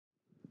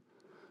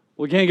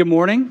Well, again, good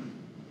morning.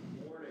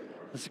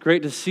 It's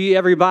great to see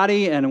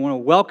everybody, and I want to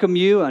welcome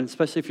you, and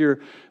especially if you're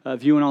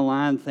viewing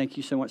online, thank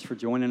you so much for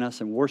joining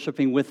us and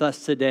worshiping with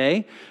us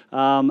today.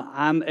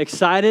 I'm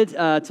excited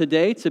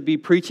today to be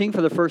preaching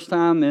for the first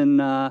time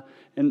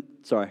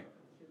sorry.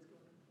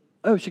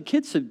 Oh,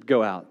 kids should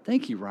go out.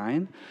 Thank you,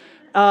 Ryan.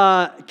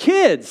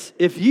 Kids,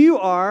 if you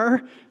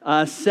are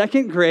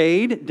second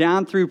grade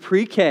down through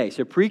pre-K,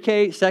 so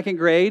pre-K, second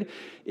grade,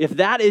 if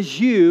that is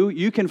you,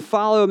 you can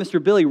follow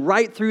Mr. Billy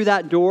right through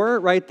that door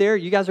right there.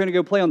 You guys are going to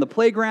go play on the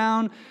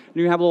playground, and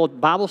you're going to have a little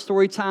Bible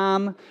story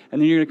time,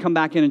 and then you're going to come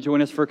back in and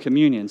join us for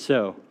communion.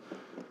 So,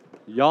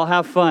 y'all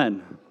have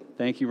fun.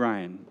 Thank you,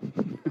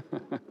 Ryan.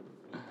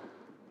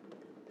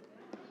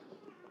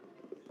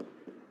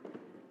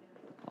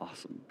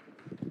 Awesome.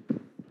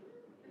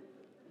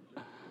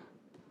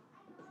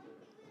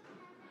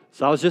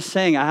 So I was just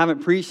saying, I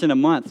haven't preached in a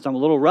month, so I'm a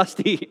little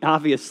rusty,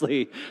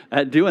 obviously,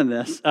 at doing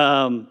this.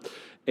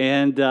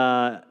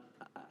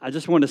 I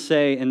just want to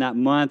say in that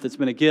month, it's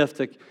been a gift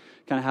to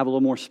kind of have a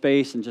little more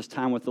space and just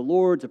time with the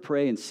Lord to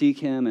pray and seek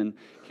Him and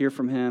hear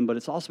from Him. But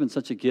it's also been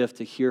such a gift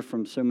to hear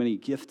from so many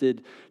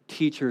gifted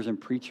teachers and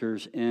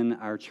preachers in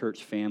our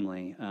church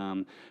family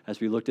as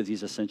we looked at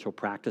these essential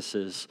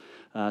practices.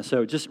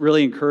 So just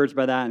really encouraged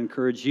by that.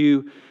 Encourage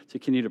you to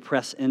continue to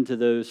press into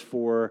those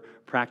 4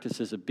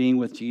 practices of being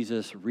with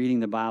Jesus,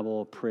 reading the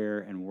Bible, prayer,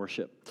 and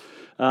worship.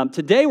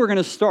 Today we're going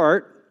to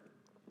start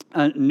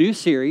a new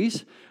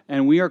series,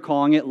 and we are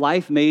calling it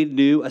Life Made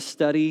New, a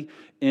study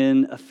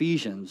in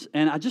Ephesians.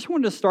 And I just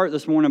wanted to start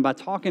this morning by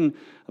talking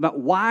about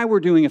why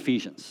we're doing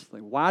Ephesians.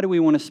 Like, why do we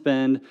want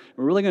to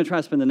we're really going to try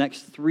to spend the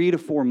next 3 to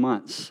 4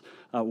 months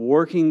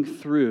working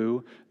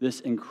through this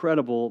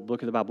incredible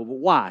book of the Bible. But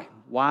why?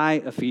 Why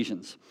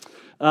Ephesians?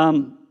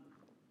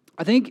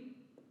 I think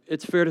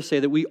it's fair to say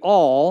that we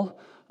all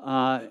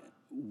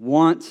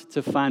want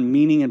to find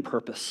meaning and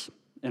purpose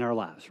in our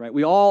lives, right?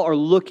 We all are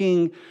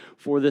looking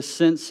for this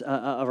sense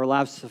of our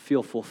lives to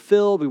feel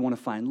fulfilled. We want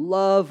to find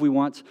love. We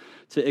want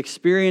to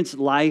experience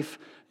life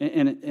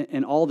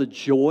and all the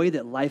joy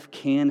that life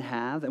can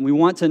have. And we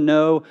want to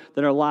know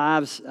that our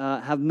lives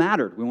have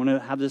mattered. We want to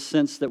have this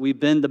sense that we've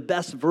been the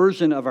best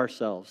version of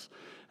ourselves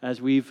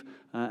as we've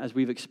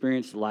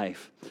experienced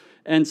life.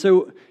 And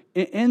so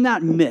in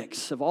that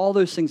mix of all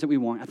those things that we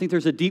want, I think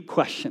there's a deep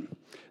question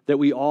that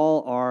we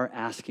all are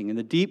asking. And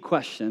the deep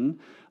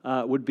question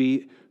would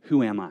be,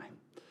 who am I?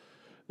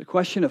 The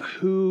question of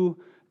who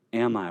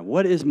am I?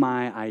 What is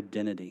my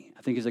identity?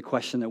 I think is a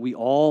question that we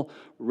all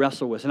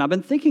wrestle with. And I've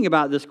been thinking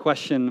about this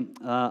question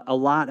a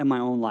lot in my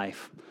own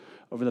life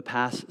over the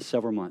past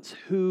several months.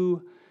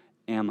 Who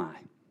am I?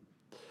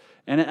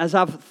 And as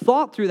I've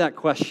thought through that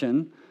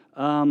question,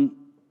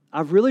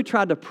 I've really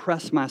tried to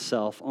press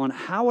myself on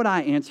how would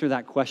I answer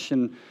that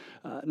question,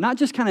 not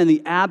just kind of in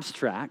the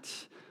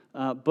abstract,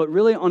 but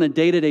really on a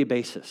day-to-day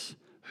basis.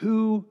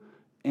 Who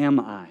am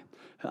I?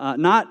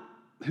 Not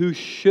who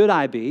should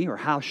I be or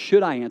how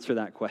should I answer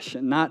that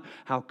question, not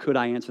how could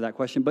I answer that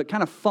question, but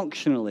kind of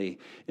functionally,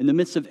 in the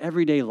midst of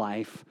everyday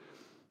life,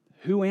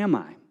 who am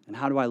I and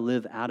how do I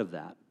live out of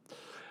that?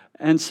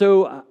 And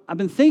so I've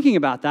been thinking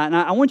about that, and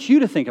I want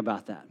you to think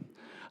about that.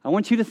 I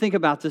want you to think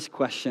about this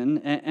question,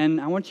 and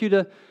I want you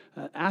to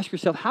ask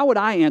yourself, how would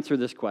I answer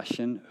this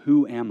question,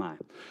 who am I?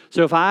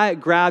 So if I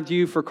grabbed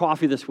you for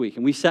coffee this week,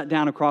 and we sat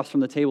down across from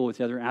the table with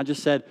each other, and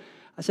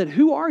I said,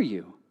 who are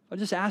you? I'll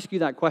just ask you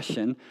that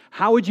question.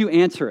 How would you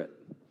answer it?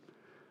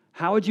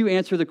 How would you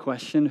answer the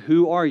question,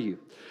 who are you?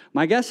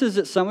 My guess is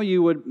that some of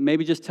you would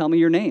maybe just tell me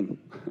your name.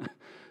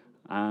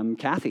 I'm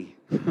Kathy.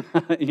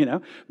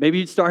 Maybe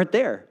you'd start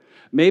there.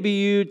 Maybe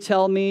you'd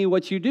tell me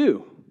what you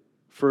do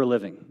for a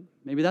living.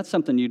 Maybe that's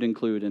something you'd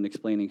include in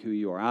explaining who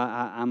you are.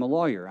 I'm a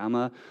lawyer. I'm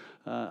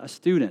a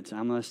student.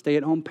 I'm a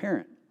stay-at-home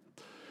parent.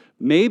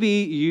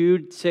 Maybe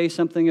you'd say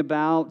something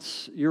about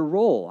your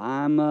role.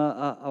 I'm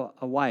a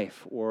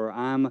wife, or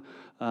I'm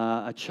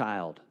a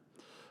child.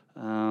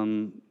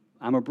 I'm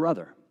a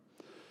brother.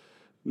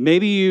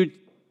 Maybe you'd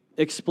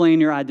explain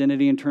your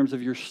identity in terms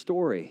of your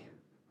story.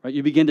 Right?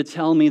 You begin to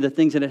tell me the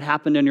things that had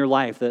happened in your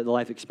life, the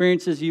life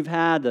experiences you've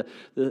had,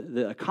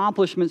 the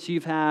accomplishments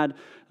you've had.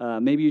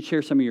 Maybe you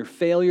share some of your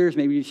failures.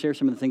 Maybe you share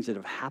some of the things that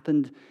have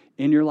happened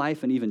in your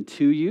life and even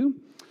to you.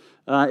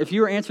 If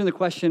you were answering the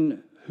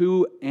question,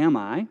 who am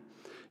I?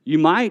 You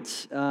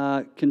might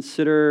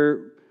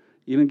consider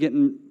even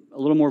getting a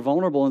little more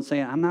vulnerable and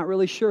saying, I'm not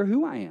really sure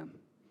who I am.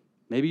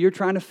 Maybe you're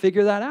trying to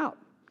figure that out,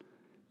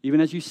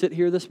 even as you sit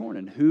here this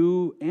morning.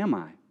 Who am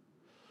I?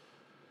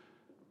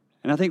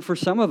 And I think for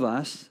some of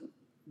us,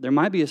 there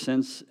might be a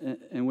sense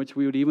in which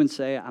we would even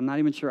say, I'm not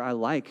even sure I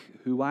like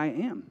who I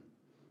am,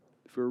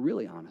 if we're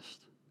really honest.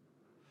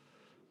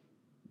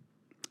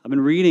 I've been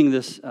reading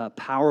this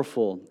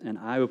powerful and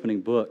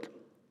eye-opening book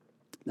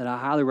that I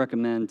highly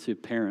recommend to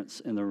parents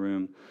in the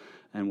room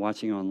and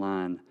watching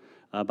online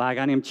by a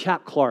guy named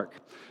Chap Clark.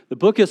 The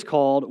book is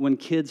called When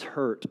Kids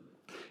Hurt.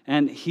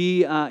 And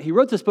he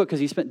wrote this book because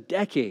he spent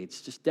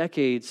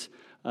decades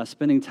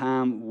spending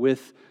time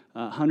with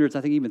hundreds,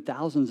 I think even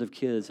thousands of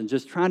kids, and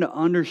just trying to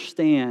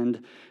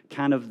understand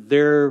kind of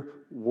their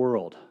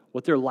world,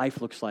 what their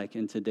life looks like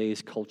in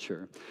today's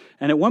culture.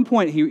 And at one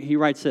point, he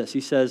writes this.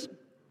 He says,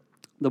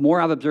 "The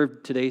more I've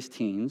observed today's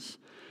teens,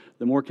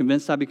 the more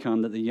convinced I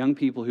become that the young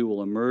people who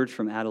will emerge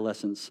from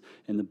adolescence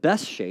in the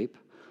best shape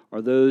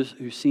are those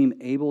who seem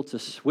able to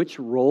switch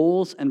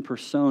roles and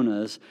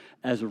personas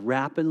as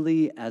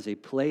rapidly as a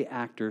play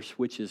actor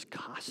switches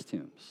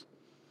costumes."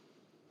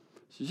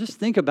 So just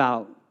think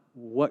about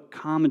what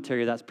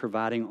commentary that's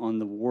providing on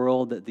the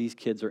world that these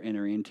kids are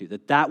entering into,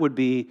 that would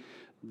be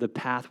the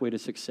pathway to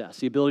success,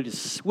 the ability to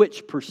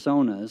switch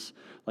personas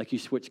like you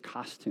switch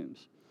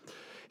costumes.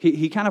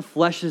 He kind of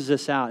fleshes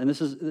this out, and this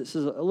is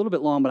a little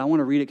bit long, but I want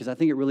to read it because I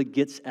think it really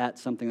gets at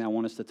something that I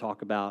want us to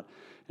talk about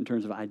in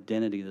terms of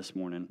identity this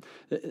morning.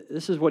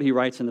 This is what he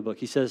writes in the book.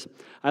 He says,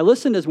 "I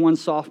listened as one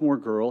sophomore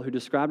girl who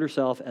described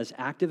herself as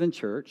active in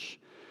church,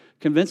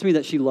 convinced me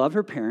that she loved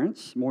her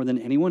parents more than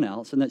anyone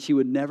else and that she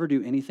would never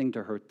do anything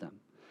to hurt them.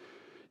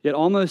 Yet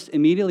almost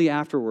immediately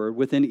afterward,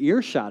 within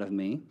earshot of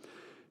me,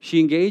 she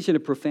engaged in a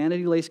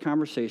profanity-laced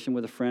conversation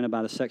with a friend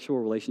about a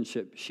sexual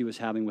relationship she was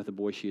having with a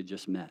boy she had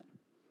just met.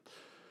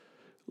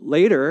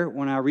 Later,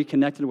 when I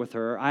reconnected with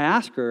her, I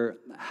asked her,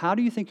 'How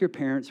do you think your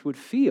parents would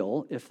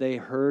feel if they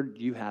heard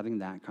you having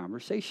that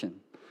conversation?'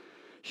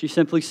 She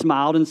simply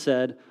smiled and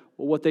said,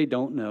 'Well, what they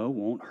don't know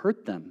won't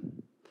hurt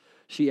them.'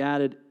 She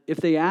added, 'If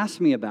they asked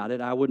me about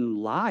it, I wouldn't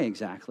lie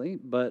exactly,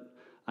 but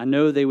I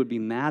know they would be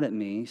mad at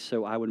me,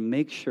 so I would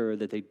make sure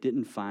that they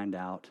didn't find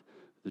out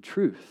the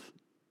truth.'"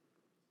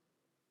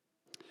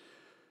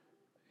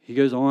 He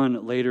goes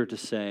on later to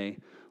say,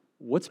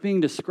 "What's being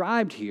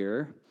described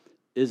here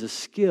is a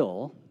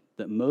skill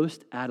that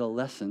most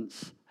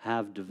adolescents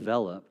have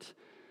developed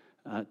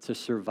to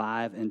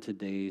survive in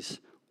today's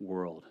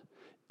world.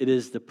 It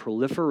is the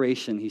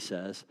proliferation," he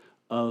says,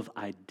 "of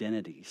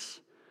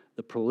identities.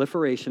 The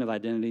proliferation of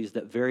identities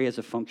that vary as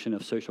a function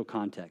of social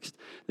context.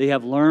 They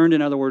have learned,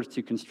 in other words,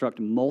 to construct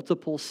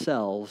multiple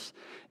selves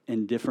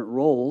in different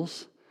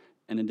roles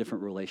and in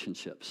different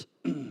relationships."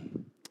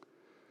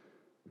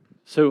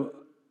 So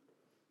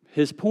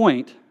his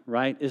point,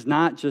 right, is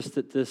not just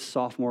that this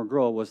sophomore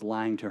girl was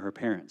lying to her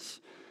parents.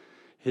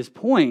 His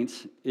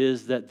point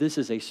is that this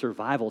is a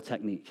survival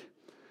technique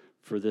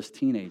for this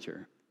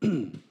teenager.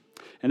 And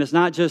it's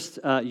not just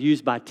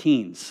used by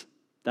teens.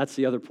 That's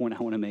the other point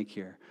I want to make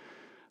here.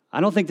 I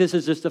don't think this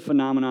is just a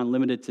phenomenon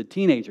limited to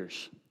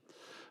teenagers.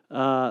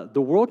 The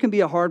world can be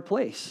a hard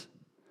place.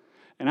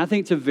 And I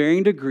think to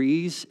varying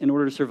degrees, in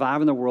order to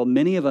survive in the world,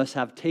 many of us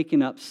have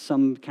taken up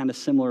some kind of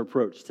similar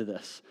approach to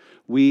this.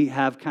 We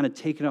have kind of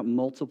taken up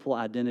multiple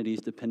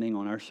identities depending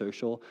on our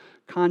social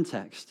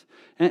context.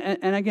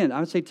 And again, I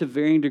would say to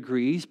varying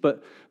degrees,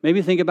 but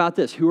maybe think about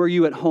this. Who are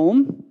you at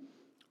home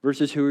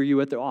versus who are you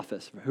at the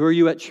office? Who are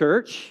you at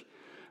church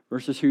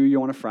versus who are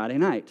you on a Friday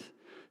night?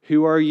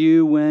 Who are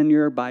you when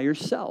you're by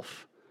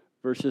yourself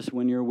versus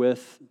when you're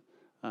with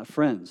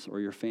friends or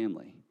your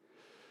family?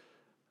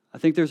 I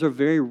think there's a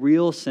very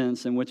real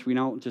sense in which we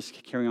don't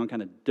just carry on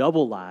kind of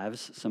double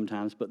lives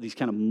sometimes, but these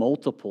kind of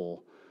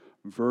multiple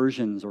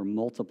versions or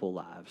multiple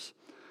lives.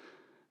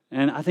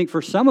 And I think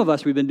for some of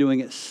us, we've been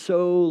doing it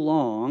so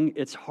long,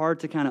 it's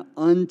hard to kind of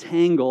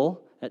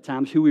untangle at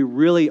times who we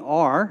really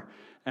are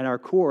at our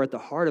core, at the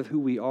heart of who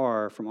we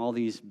are from all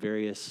these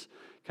various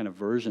kind of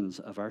versions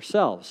of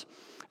ourselves.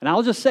 And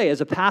I'll just say,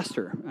 as a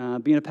pastor,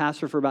 being a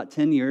pastor for about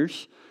 10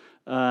 years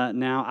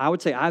now, I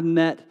would say I've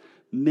met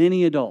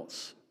many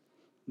adults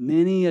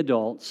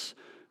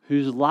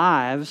whose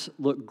lives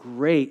look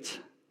great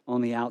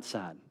on the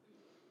outside,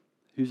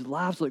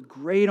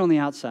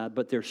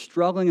 but they're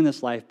struggling in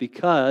this life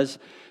because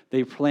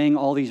they're playing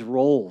all these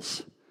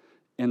roles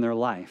in their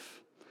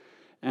life.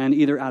 And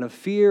either out of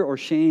fear or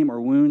shame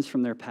or wounds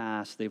from their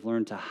past, they've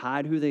learned to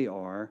hide who they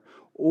are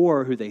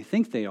or who they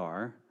think they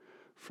are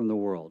from the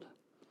world.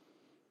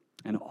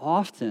 And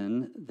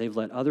often, they've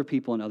let other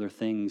people and other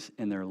things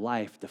in their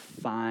life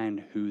define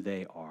who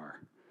they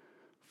are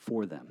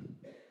for them.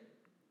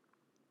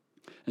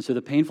 And so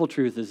the painful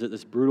truth is that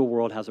this brutal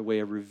world has a way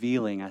of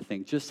revealing, I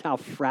think, just how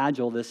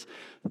fragile this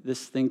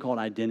thing called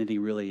identity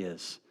really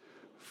is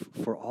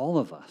for all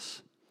of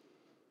us.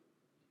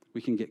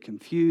 We can get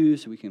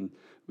confused. We can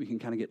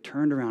kind of get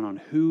turned around on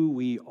who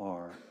we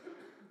are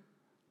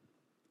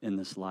in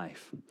this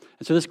life.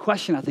 And so this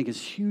question, I think, is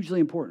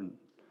hugely important.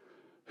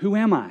 Who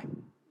am I?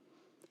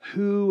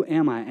 Who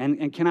am I?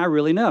 And can I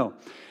really know?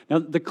 Now,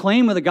 the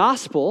claim of the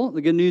gospel,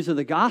 the good news of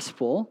the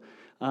gospel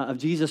of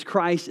Jesus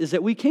Christ is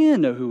that we can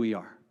know who we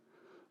are.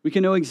 We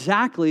can know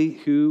exactly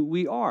who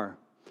we are.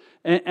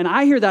 And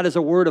I hear that as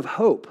a word of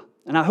hope.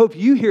 And I hope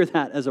you hear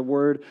that as a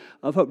word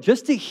of hope.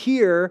 Just to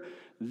hear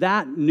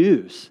that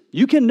news,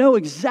 you can know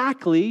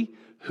exactly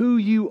who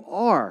you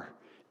are,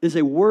 is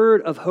a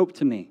word of hope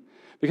to me.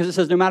 Because it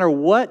says no matter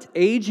what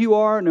age you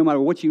are, no matter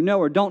what you know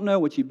or don't know,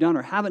 what you've done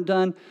or haven't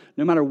done,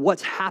 no matter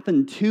what's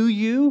happened to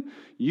you,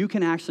 you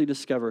can actually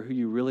discover who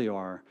you really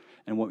are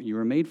and what you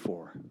were made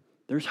for.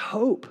 There's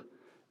hope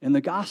in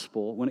the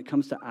gospel when it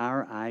comes to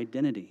our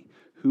identity,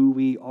 who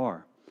we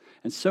are.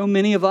 And so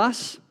many of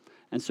us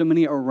and so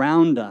many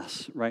around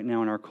us right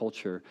now in our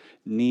culture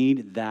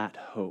need that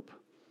hope.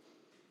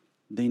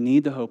 They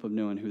need the hope of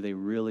knowing who they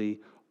really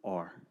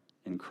are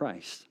in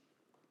Christ.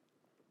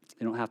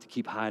 They don't have to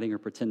keep hiding or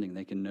pretending.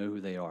 They can know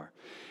who they are.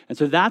 And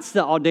so that's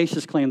the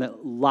audacious claim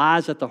that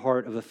lies at the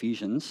heart of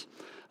Ephesians.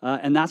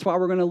 And that's why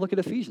we're going to look at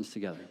Ephesians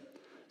together,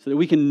 so that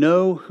we can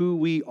know who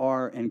we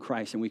are in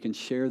Christ and we can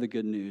share the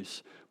good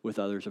news with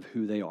others of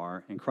who they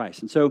are in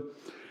Christ. And so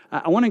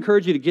I want to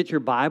encourage you to get your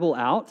Bible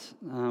out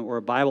or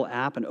a Bible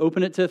app and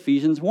open it to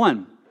Ephesians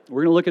 1.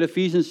 We're going to look at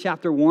Ephesians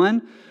chapter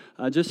 1,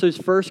 just those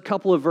first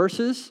couple of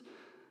verses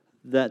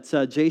that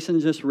Jason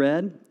just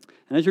read.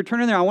 And as you're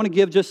turning there, I want to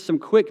give just some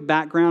quick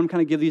background,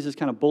 kind of give these as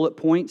kind of bullet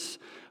points.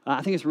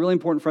 I think it's really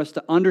important for us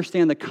to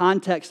understand the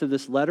context of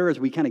this letter as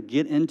we kind of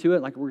get into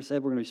it. Like we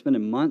said, we're going to be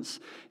spending months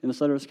in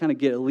this letter. Let's kind of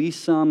get at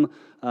least some,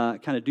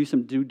 kind of do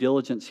some due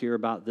diligence here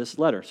about this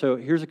letter. So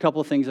here's a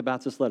couple of things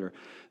about this letter.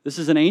 This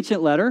is an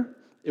ancient letter.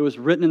 It was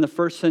written in the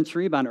first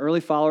century by an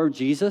early follower of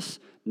Jesus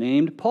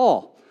named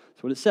Paul.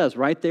 That's what it says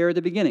right there at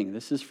the beginning.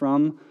 This is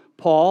from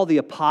Paul, the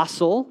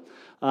apostle.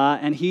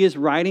 And he is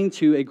writing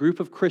to a group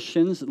of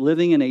Christians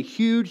living in a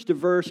huge,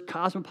 diverse,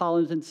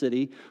 cosmopolitan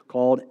city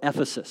called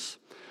Ephesus.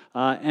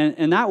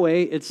 And that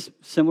way, it's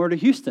similar to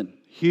Houston.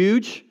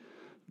 Huge,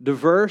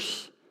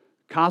 diverse,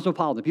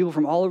 cosmopolitan, people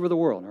from all over the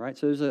world, all right?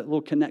 So there's a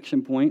little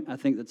connection point, I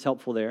think, that's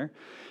helpful there.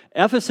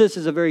 Ephesus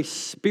is a very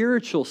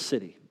spiritual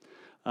city.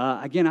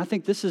 Again, I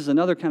think this is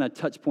another kind of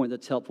touch point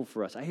that's helpful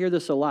for us. I hear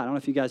this a lot. I don't know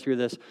if you guys hear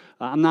this.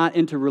 I'm not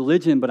into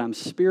religion, but I'm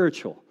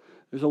spiritual.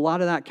 There's a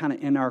lot of that kind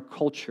of in our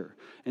culture.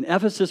 And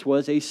Ephesus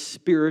was a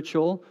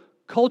spiritual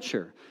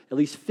culture. At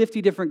least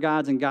 50 different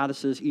gods and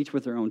goddesses, each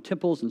with their own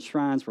temples and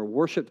shrines, were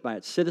worshipped by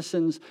its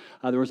citizens.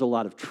 There was a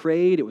lot of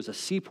trade. It was a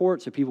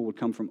seaport, so people would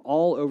come from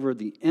all over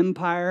the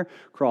empire,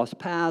 cross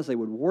paths. They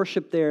would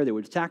worship there. They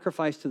would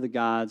sacrifice to the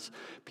gods.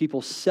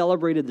 People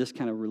celebrated this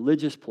kind of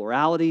religious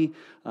plurality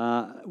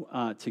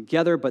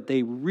together, but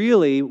they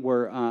really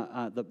were,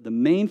 the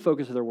main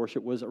focus of their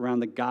worship was around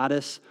the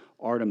goddess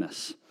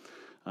Artemis.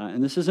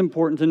 And this is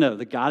important to know.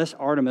 The goddess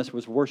Artemis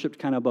was worshipped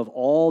kind of above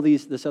all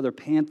this other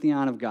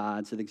pantheon of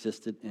gods that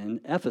existed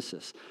in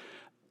Ephesus.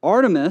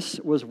 Artemis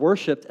was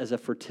worshipped as a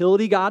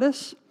fertility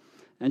goddess,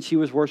 and she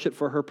was worshipped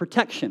for her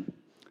protection.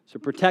 So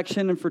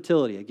protection and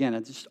fertility. Again,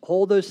 just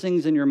hold those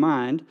things in your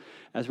mind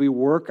as we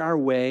work our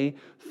way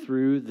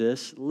through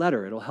this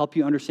letter. It'll help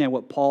you understand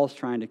what Paul's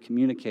trying to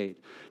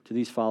communicate to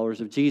these followers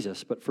of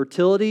Jesus. But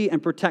fertility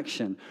and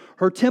protection.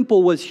 Her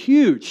temple was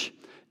huge.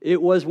 It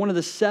was one of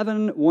the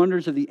 7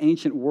 wonders of the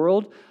ancient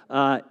world.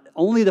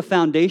 Only the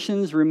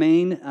foundations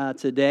remain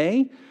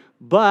today,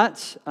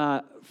 but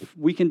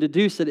we can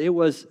deduce that it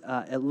was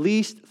at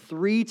least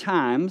 3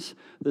 times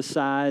the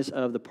size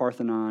of the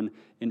Parthenon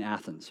in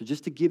Athens. So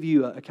just to give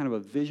you a kind of a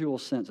visual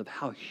sense of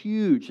how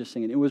huge this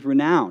thing is. It was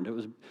renowned. It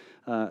was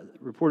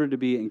reported to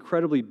be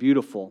incredibly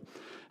beautiful.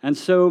 And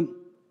so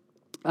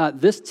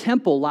this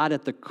temple lied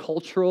at the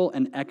cultural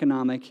and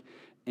economic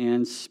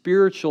and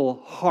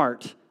spiritual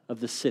heart of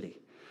the city.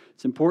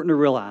 It's important to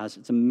realize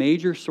it's a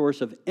major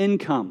source of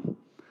income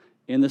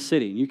in the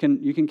city. You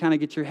can kind of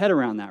get your head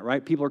around that,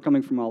 right? People are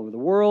coming from all over the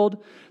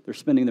world. They're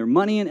spending their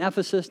money in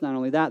Ephesus. Not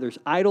only that, there's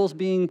idols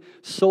being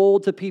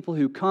sold to people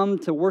who come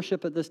to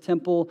worship at this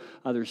temple.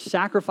 There's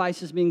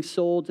sacrifices being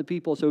sold to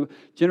people. So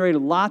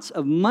generated lots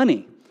of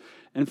money.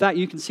 In fact,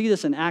 you can see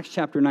this in Acts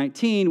chapter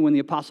 19 when the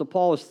Apostle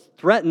Paul is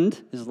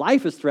threatened. His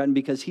life is threatened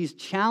because he's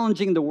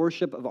challenging the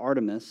worship of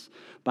Artemis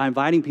by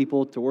inviting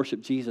people to worship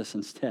Jesus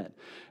instead.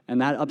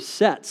 And that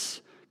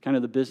upsets kind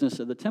of the business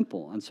of the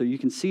temple. And so you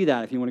can see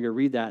that if you want to go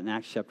read that in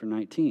Acts chapter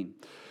 19.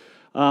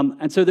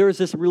 And so there was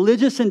this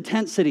religious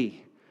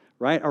intensity,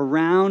 right,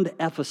 around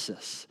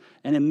Ephesus.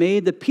 And it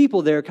made the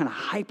people there kind of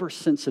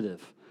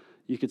hypersensitive,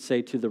 you could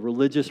say, to the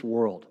religious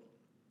world.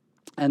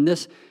 And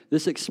this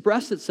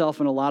expressed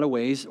itself in a lot of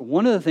ways.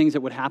 One of the things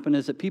that would happen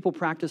is that people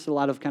practiced a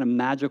lot of kind of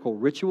magical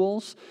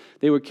rituals.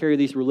 They would carry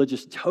these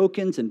religious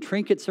tokens and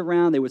trinkets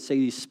around. They would say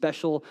these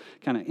special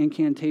kind of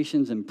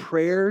incantations and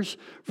prayers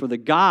for the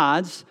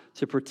gods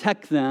to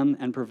protect them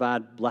and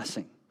provide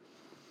blessing.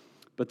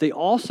 But they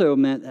also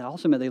meant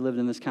they lived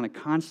in this kind of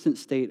constant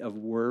state of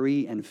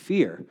worry and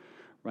fear,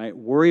 right?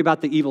 Worry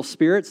about the evil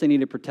spirits they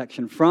needed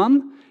protection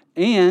from,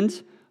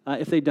 and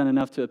if they'd done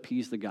enough to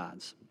appease the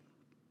gods.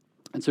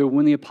 And so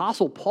when the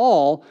Apostle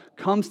Paul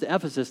comes to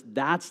Ephesus,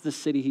 that's the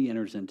city he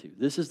enters into.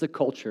 This is the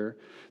culture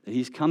that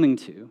he's coming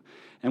to.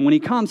 And when he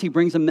comes, he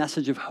brings a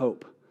message of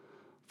hope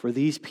for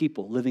these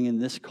people living in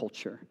this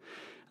culture.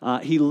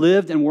 He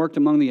lived and worked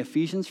among the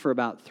Ephesians for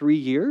about 3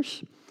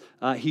 years.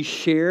 He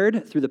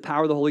shared, through the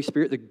power of the Holy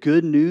Spirit, the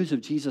good news of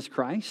Jesus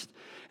Christ.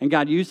 And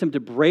God used him to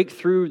break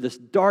through this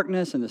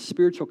darkness and the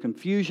spiritual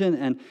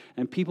confusion,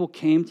 and people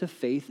came to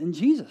faith in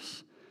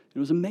Jesus. It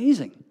was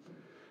amazing.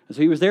 And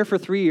so he was there for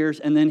 3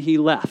 years, and then he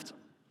left.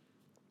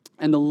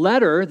 And the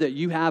letter that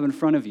you have in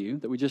front of you,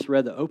 that we just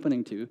read the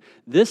opening to,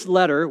 this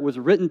letter was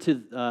written to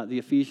the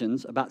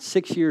Ephesians about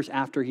 6 years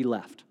after he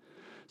left.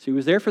 So he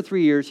was there for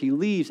 3 years. He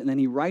leaves, and then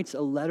he writes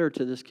a letter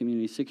to this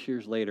community 6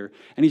 years later.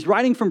 And he's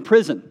writing from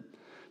prison.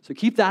 So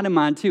keep that in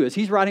mind, too. As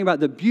he's writing about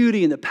the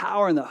beauty and the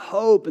power and the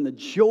hope and the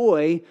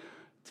joy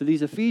to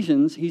these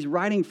Ephesians, he's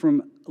writing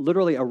from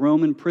literally a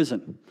Roman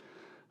prison.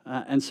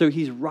 And so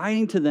he's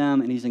writing to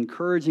them, and he's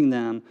encouraging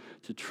them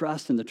to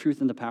trust in the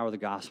truth and the power of the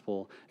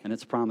gospel and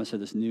its promise of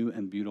this new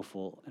and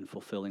beautiful and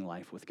fulfilling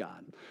life with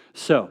God.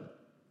 So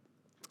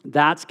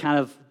that's kind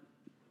of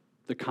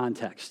the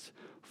context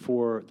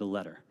for the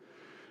letter.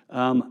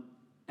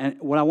 And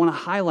what I want to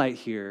highlight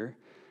here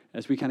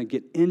as we kind of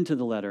get into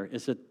the letter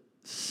is that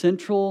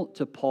central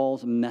to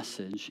Paul's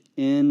message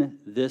in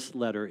this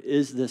letter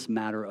is this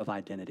matter of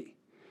identity.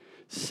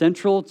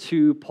 Central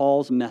to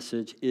Paul's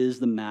message is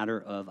the matter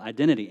of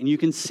identity. And you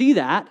can see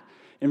that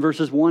in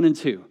verses 1 and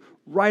 2,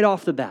 right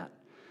off the bat.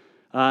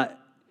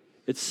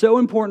 It's so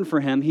important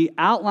for him. He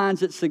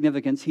outlines its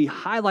significance. He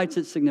highlights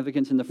its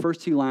significance in the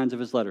first 2 lines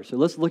of his letter. So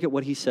let's look at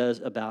what he says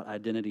about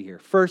identity here.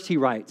 First, he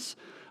writes,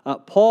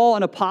 Paul,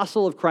 an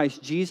apostle of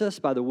Christ Jesus,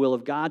 by the will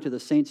of God, to the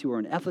saints who are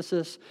in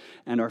Ephesus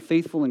and are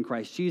faithful in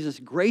Christ Jesus,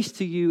 grace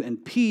to you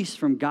and peace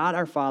from God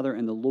our Father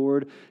and the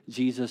Lord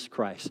Jesus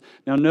Christ.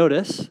 Now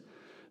notice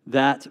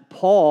that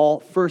Paul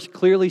first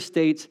clearly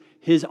states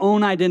his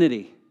own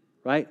identity,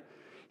 right?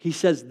 He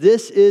says,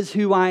 this is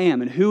who I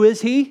am. And who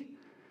is he?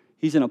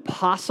 He's an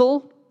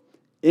apostle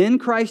in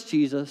Christ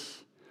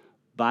Jesus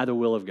by the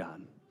will of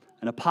God.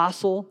 An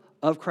apostle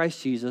of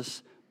Christ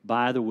Jesus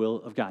by the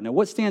will of God. Now,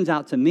 what stands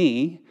out to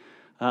me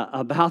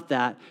about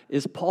that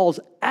is Paul's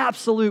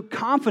absolute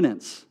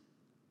confidence.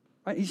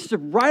 Right? He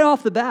said right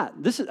off the bat,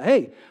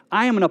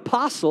 I am an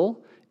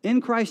apostle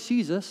in Christ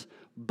Jesus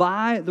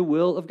by the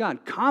will of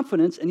God.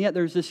 Confidence, and yet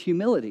there's this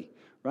humility,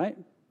 right?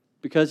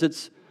 Because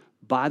it's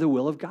by the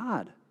will of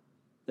God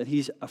that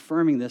he's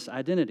affirming this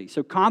identity.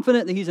 So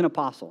confident that he's an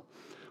apostle.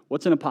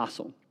 What's an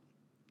apostle?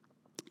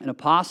 An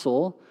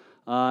apostle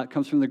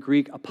comes from the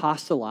Greek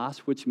apostolos,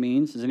 which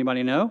means, does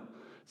anybody know?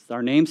 It's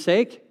our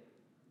namesake.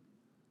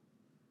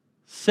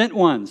 Sent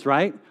ones,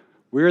 right?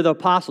 We're the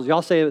apostles.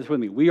 Y'all say this with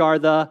me. We are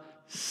the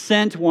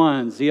sent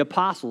ones, the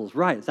apostles,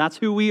 right? That's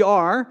who we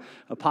are.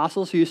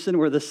 Apostles Houston,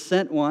 we're the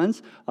sent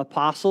ones.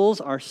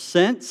 Apostles are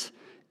sent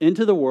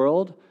into the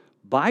world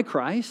by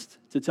Christ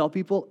to tell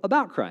people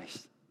about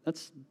Christ.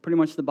 That's pretty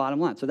much the bottom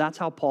line. So that's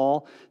how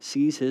Paul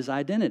sees his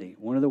identity,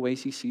 one of the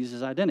ways he sees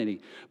his identity.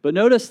 But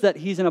notice that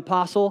he's an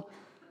apostle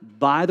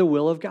by the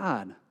will of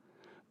God.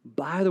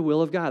 By the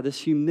will of God,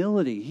 this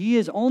humility. He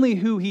is only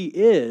who he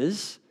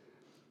is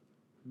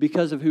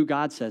because of who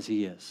God says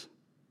he is,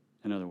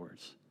 in other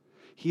words.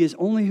 He is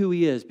only who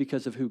he is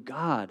because of who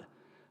God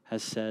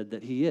has said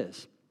that he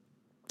is.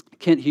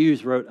 Kent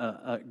Hughes wrote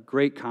a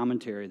great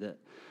commentary that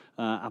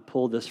I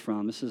pulled this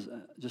from. This is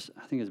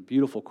I think it's a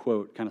beautiful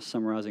quote kind of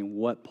summarizing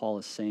what Paul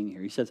is saying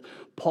here. He says,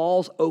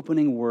 Paul's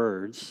opening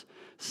words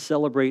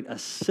celebrate a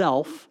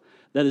self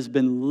that has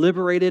been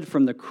liberated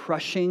from the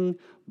crushing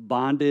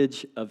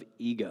bondage of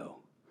ego.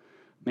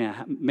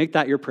 Man, make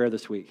that your prayer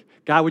this week.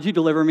 God, would you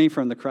deliver me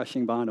from the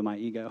crushing bond of my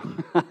ego?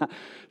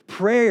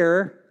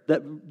 Prayer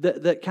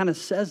that kind of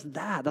says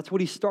that. That's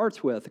what he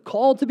starts with.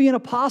 Called to be an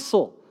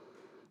apostle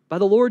by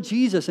the Lord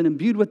Jesus and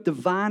imbued with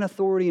divine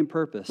authority and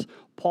purpose.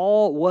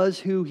 Paul was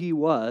who he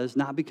was,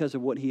 not because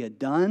of what he had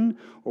done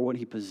or what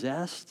he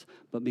possessed,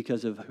 but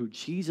because of who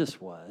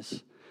Jesus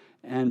was.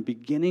 And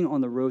beginning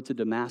on the road to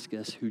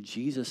Damascus, who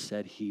Jesus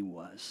said he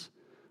was.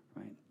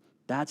 Right?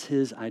 That's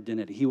his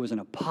identity. He was an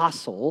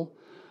apostle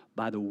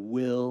by the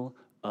will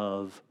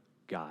of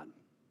God.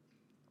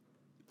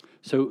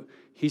 So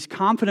he's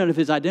confident of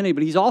his identity,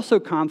 but he's also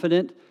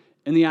confident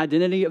in the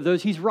identity of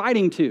those he's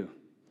writing to.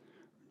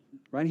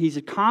 Right? He's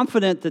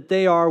confident that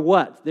they are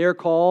what? They're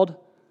called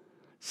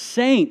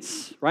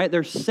saints, right?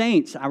 They're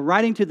saints. I'm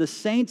writing to the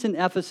saints in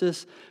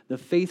Ephesus, the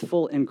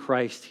faithful in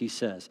Christ, he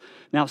says.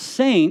 Now,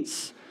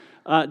 saints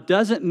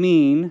doesn't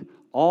mean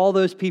all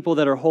those people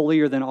that are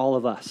holier than all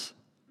of us,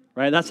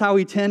 right? That's how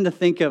we tend to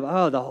think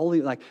of, the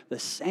holy, like the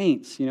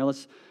saints,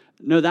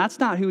 No, that's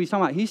not who he's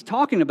talking about. He's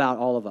talking about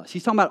all of us.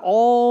 He's talking about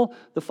all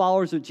the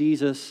followers of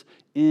Jesus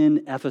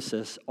in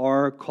Ephesus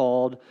are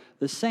called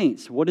the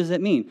saints. What does it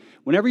mean?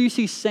 Whenever you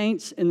see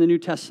saints in the New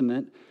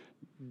Testament,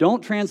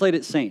 don't translate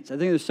it saints. I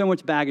think there's so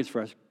much baggage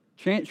for us.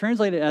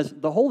 Translate it as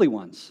the holy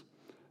ones.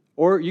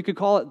 Or you could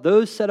call it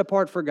those set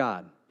apart for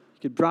God.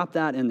 You could drop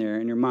that in there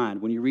in your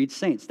mind when you read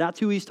saints. That's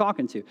who he's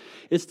talking to.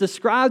 It's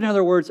described, in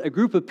other words, a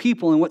group of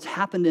people and what's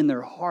happened in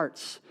their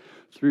hearts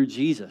through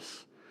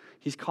Jesus.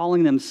 He's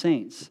calling them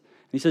saints.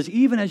 He says,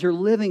 even as you're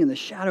living in the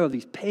shadow of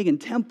these pagan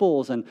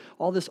temples and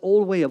all this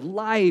old way of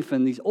life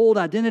and these old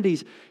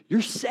identities,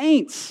 you're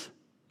saints.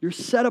 You're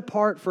set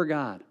apart for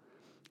God.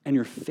 And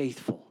you're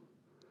faithful.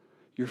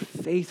 You're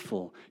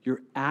faithful.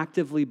 You're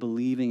actively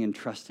believing and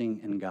trusting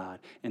in God.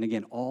 And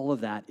again, all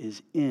of that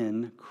is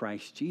in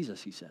Christ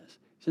Jesus, he says.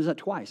 He says that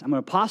twice. I'm an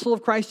apostle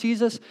of Christ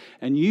Jesus,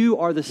 and you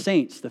are the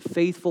saints, the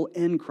faithful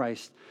in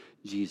Christ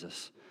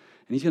Jesus.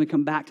 And he's going to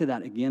come back to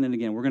that again and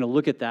again. We're going to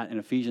look at that in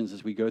Ephesians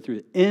as we go through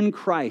it. In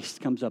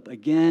Christ comes up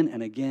again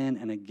and again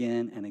and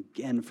again and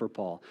again for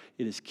Paul.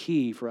 It is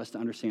key for us to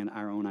understand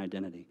our own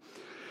identity.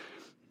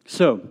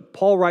 So,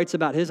 Paul writes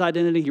about his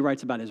identity. He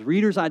writes about his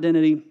reader's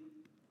identity.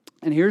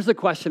 And here's the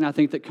question I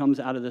think that comes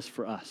out of this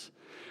for us.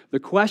 The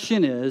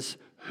question is,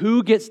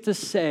 who gets to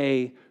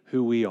say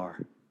who we are?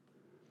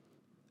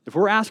 If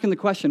we're asking the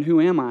question,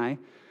 who am I?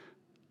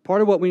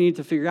 Part of what we need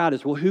to figure out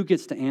is, well, who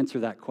gets to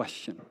answer that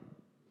question?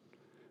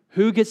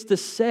 Who gets to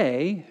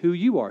say who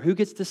you are? Who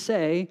gets to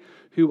say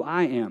who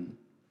I am?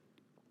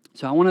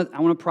 So I want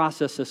to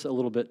process this a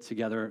little bit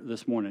together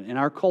this morning. In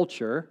our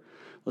culture,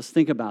 let's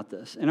think about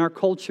this. In our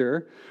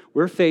culture,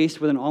 we're faced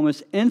with an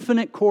almost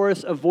infinite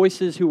chorus of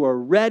voices who are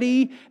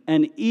ready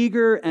and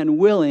eager and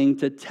willing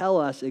to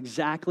tell us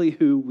exactly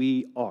who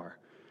we are.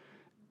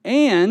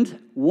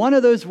 And one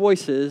of those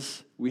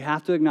voices we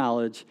have to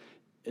acknowledge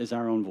is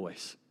our own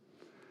voice.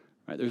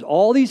 Right? There's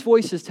all these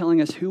voices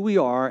telling us who we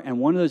are, and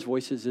one of those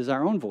voices is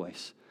our own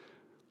voice.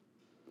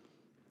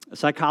 A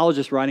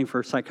psychologist writing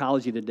for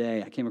Psychology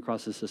Today, I came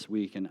across this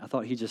week, and I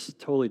thought he just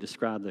totally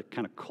described the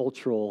kind of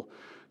cultural,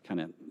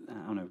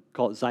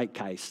 call it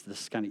zeitgeist,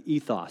 this kind of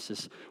ethos,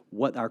 this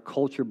what our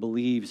culture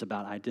believes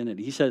about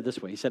identity. He said it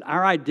this way. He said,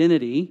 our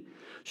identity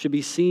should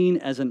be seen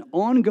as an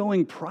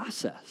ongoing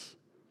process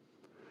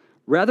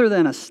rather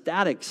than a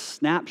static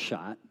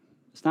snapshot.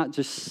 It's not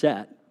just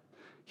set.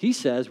 He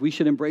says we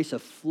should embrace a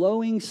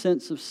flowing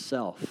sense of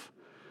self,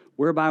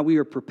 whereby we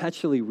are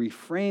perpetually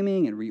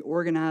reframing and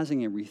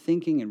reorganizing and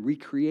rethinking and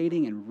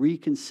recreating and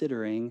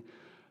reconsidering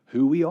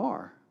who we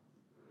are.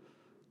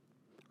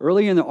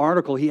 Early in the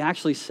article, he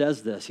actually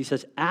says this. He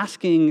says,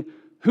 asking,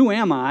 who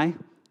am I,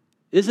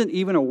 isn't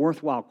even a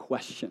worthwhile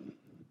question.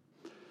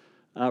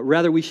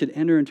 Rather, we should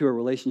enter into a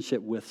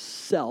relationship with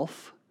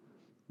self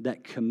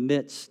that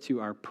commits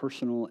to our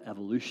personal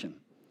evolution.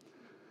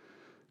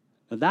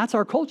 Now, that's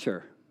our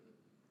culture.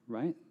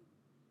 Right?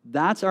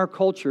 That's our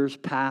culture's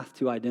path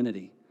to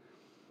identity.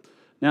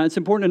 Now, it's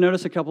important to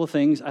notice a couple of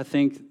things I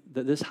think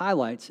that this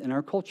highlights in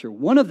our culture.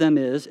 One of them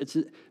is, it's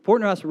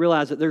important to us to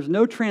realize that there's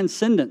no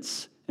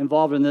transcendence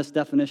involved in this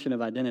definition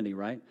of identity,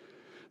 right?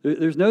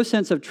 There's no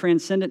sense of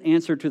transcendent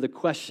answer to the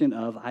question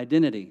of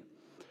identity.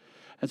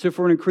 And so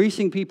for an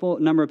increasing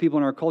number of people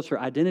in our culture,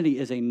 identity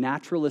is a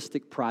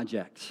naturalistic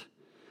project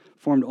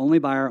formed only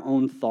by our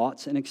own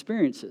thoughts and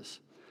experiences.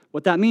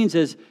 What that means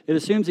is it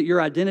assumes that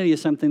your identity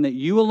is something that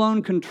you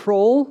alone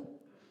control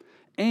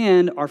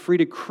and are free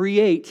to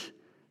create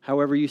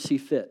however you see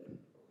fit.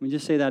 Let me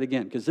just say that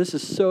again, because this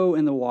is so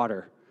in the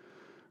water.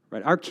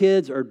 Right? Our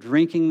kids are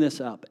drinking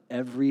this up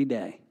every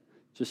day,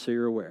 just so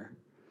you're aware.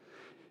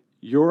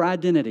 Your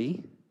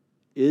identity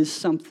is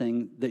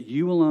something that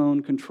you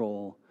alone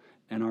control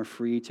and are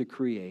free to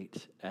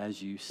create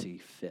as you see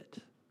fit.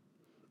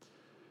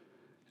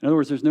 In other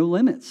words, there's no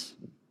limits.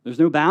 There's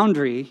no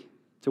boundary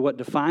to what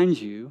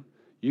defines you.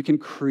 You can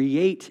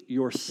create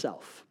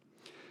yourself.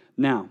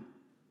 Now,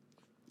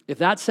 if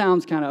that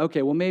sounds kind of,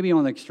 okay, well, maybe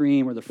on the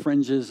extreme or the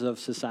fringes of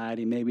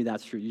society, maybe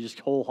that's true. You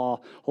just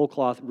whole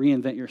cloth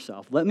reinvent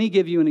yourself. Let me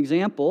give you an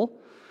example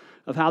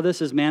of how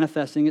this is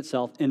manifesting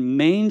itself in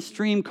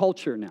mainstream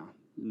culture now.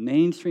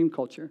 Mainstream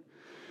culture.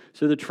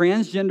 So the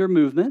transgender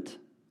movement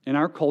in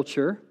our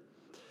culture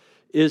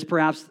is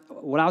perhaps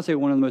what I would say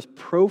one of the most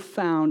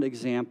profound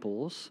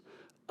examples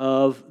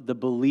of the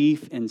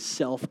belief in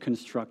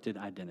self-constructed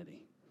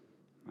identity,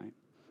 right?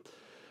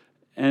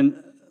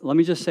 And let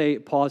me just say,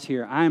 pause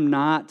here. I am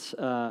not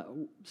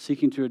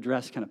seeking to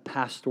address kind of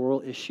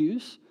pastoral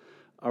issues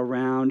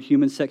around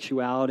human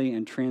sexuality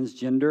and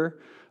transgender.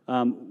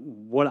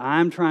 What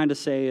I'm trying to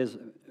say is,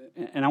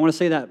 and I want to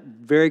say that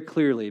very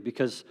clearly,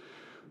 because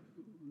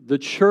the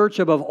church,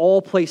 above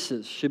all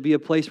places, should be a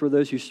place where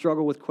those who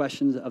struggle with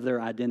questions of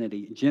their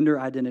identity, gender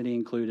identity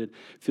included,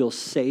 feel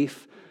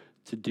safe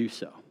to do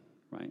so.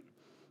 Right?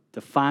 To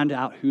find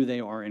out who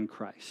they are in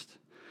Christ.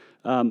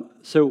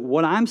 So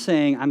what I'm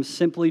saying, I'm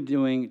simply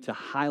doing to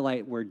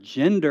highlight where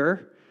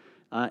gender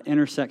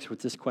intersects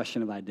with this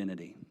question of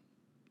identity.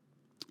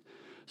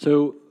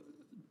 So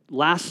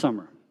last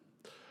summer,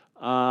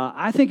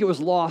 I think it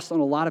was lost on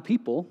a lot of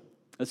people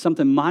that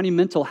something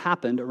monumental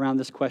happened around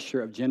this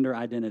question of gender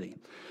identity.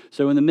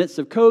 So in the midst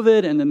of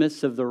COVID, in the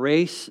midst of the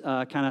race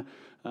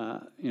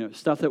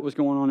stuff that was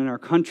going on in our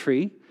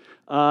country,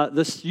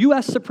 the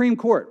U.S. Supreme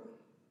Court,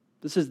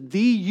 this is the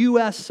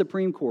U.S.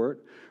 Supreme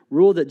Court,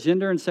 ruled that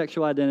gender and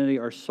sexual identity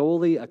are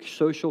solely a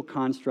social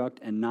construct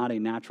and not a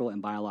natural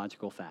and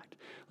biological fact.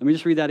 Let me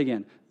just read that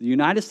again. The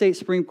United States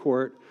Supreme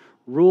Court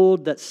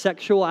ruled that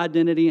sexual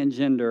identity and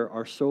gender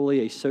are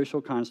solely a social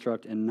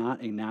construct and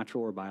not a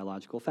natural or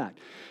biological fact.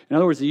 In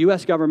other words, the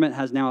U.S. government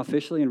has now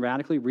officially and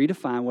radically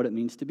redefined what it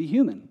means to be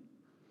human.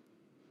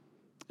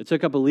 It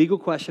took up a legal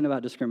question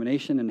about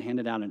discrimination and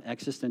handed out an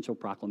existential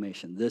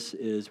proclamation. This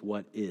is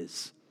what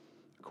is,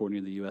 according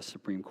to the U.S.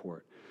 Supreme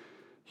Court.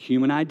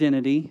 Human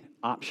identity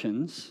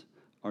options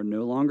are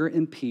no longer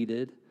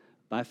impeded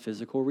by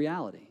physical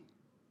reality.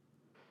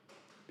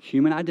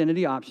 Human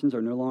identity options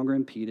are no longer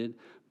impeded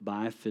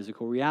by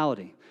physical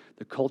reality.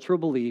 the cultural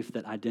belief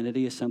that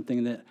identity is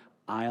something that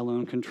I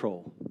alone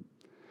control.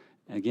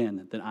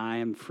 Again, that I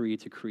am free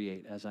to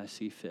create as I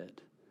see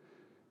fit,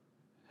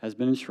 has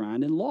been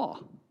enshrined in law.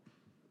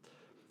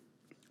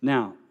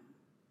 Now,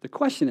 the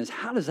question is,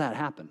 how does that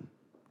happen?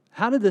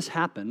 How did this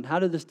happen? How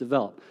did this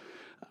develop?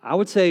 I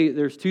would say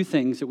there's two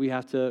things that we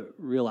have to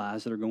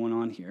realize that are going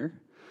on here.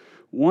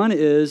 One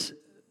is,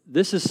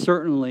 this is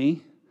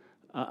certainly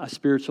a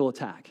spiritual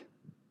attack.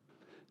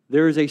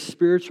 There is a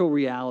spiritual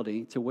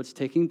reality to what's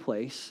taking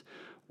place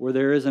where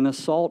there is an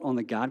assault on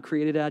the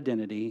God-created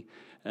identity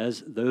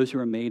as those who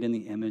are made in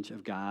the image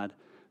of God,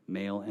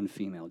 male and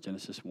female,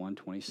 Genesis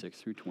 1:26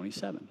 through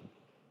 27.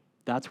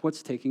 That's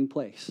what's taking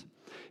place.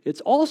 It's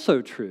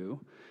also true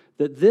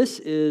that this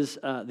is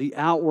the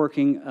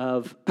outworking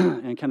of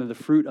and kind of the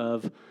fruit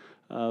of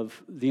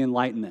the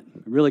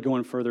Enlightenment, really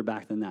going further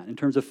back than that in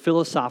terms of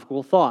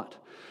philosophical thought.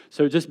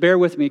 So just bear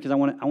with me because I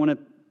want to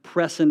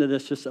press into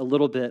this just a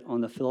little bit on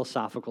the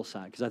philosophical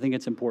side because I think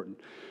it's important.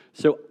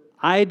 So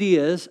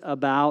ideas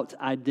about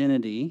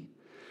identity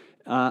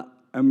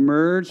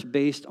emerged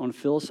based on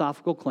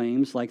philosophical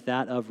claims like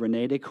that of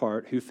René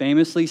Descartes, who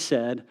famously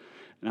said,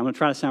 and I'm going to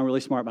try to sound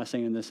really smart by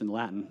saying this in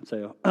Latin,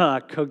 so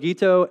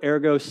cogito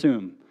ergo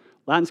sum.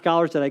 Latin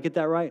scholars, did I get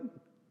that right?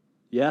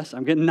 Yes,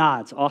 I'm getting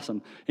nods.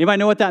 Awesome. Anybody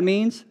know what that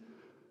means?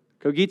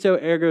 Cogito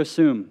ergo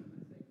sum.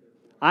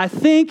 I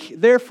think,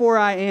 therefore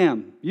I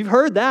am. You've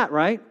heard that,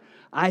 right?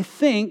 I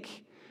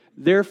think,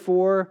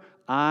 therefore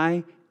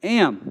I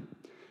am.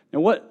 Now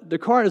what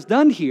Descartes has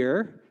done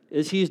here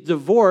is he's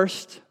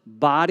divorced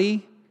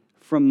body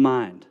from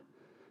mind.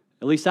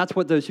 At least that's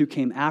what those who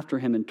came after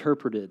him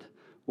interpreted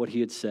what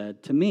he had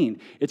said to mean.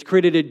 It's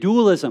created a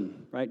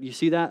dualism, right? You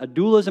see that? A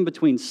dualism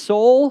between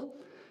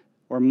soul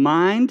or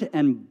mind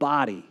and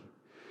body,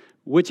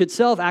 which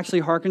itself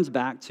actually harkens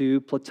back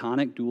to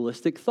Platonic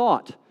dualistic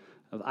thought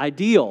of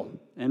ideal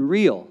and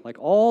real. Like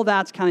all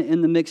that's kind of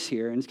in the mix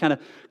here, and it's kind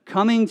of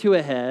coming to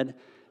a head,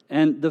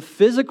 and the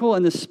physical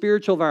and the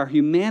spiritual of our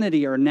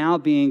humanity are now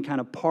being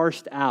kind of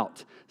parsed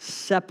out,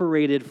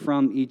 separated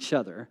from each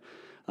other.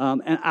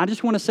 And I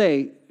just want to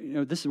say,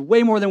 this is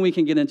way more than we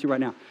can get into right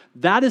now.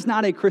 That is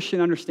not a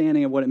Christian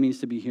understanding of what it means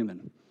to be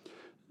human.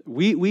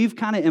 We've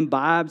kind of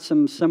imbibed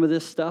some of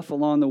this stuff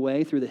along the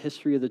way through the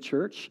history of the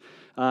church.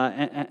 You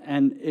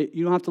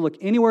don't have to look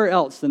anywhere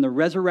else than the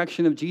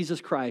resurrection of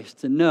Jesus Christ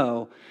to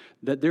know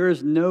that there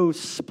is no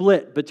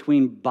split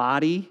between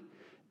body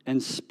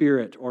and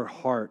spirit or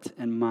heart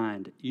and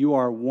mind. You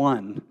are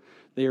one.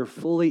 They are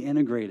fully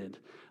integrated.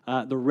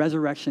 The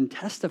resurrection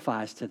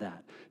testifies to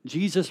that.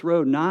 Jesus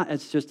rode not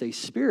as just a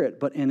spirit,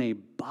 but in a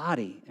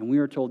body. And we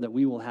are told that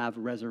we will have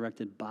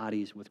resurrected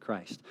bodies with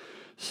Christ.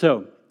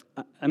 So,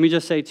 let me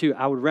just say, too,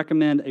 I would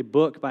recommend a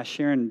book by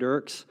Sharon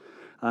Dirks,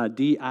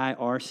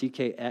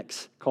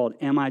 Dirckx, called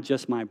Am I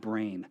Just My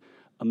Brain?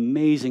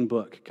 Amazing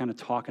book, kind of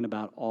talking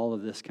about all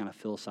of this kind of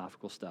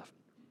philosophical stuff.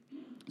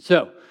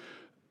 So,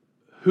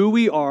 who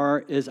we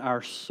are is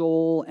our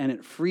soul, and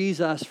it frees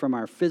us from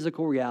our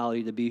physical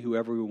reality to be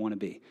whoever we want to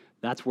be.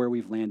 That's where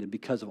we've landed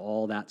because of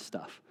all that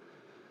stuff.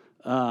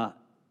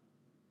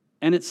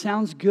 And it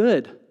sounds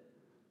good,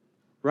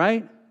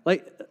 right?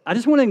 Like, I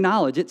just want to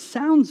acknowledge, it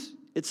sounds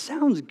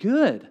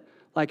good.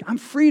 Like, I'm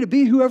free to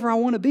be whoever I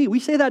want to be. We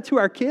say that to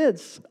our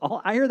kids.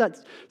 I hear that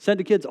said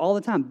to kids all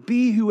the time.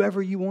 Be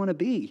whoever you want to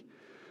be,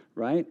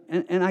 right?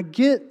 And I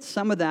get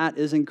some of that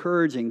is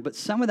encouraging, but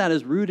some of that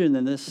is rooted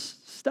in this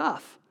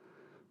stuff.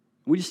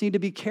 We just need to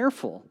be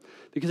careful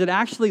because it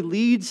actually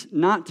leads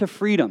not to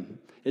freedom.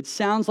 It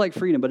sounds like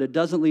freedom, but it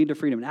doesn't lead to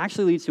freedom. It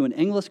actually leads to an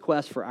endless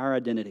quest for our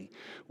identity.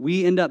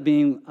 We end up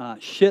being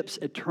ships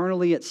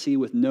eternally at sea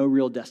with no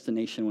real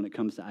destination when it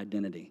comes to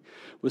identity.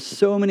 With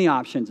so many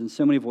options and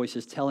so many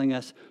voices telling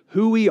us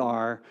who we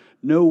are,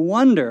 no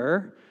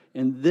wonder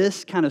in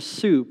this kind of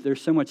soup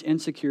there's so much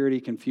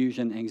insecurity,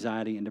 confusion,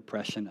 anxiety, and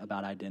depression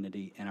about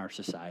identity in our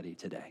society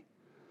today.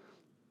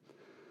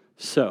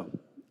 So,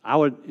 I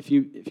would, if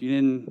you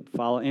didn't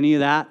follow any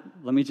of that,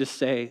 let me just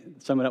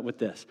sum it up with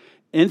this.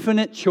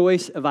 Infinite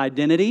choice of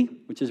identity,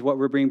 which is what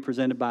we're being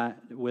presented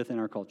with in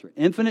our culture.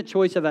 Infinite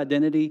choice of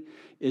identity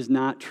is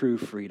not true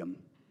freedom.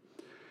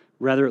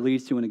 Rather, it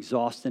leads to an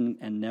exhausting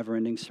and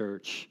never-ending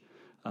search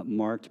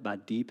marked by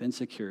deep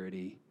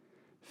insecurity,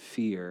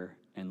 fear,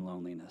 and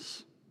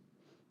loneliness.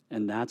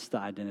 And that's the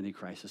identity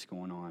crisis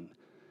going on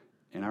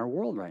in our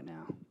world right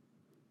now.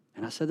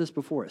 And I said this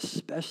before,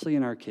 especially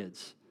in our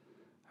kids.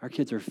 Our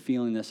kids are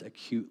feeling this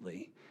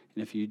acutely.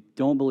 And if you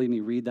don't believe me,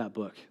 read that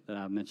book that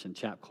I mentioned,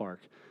 Chap Clark,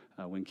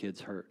 When Kids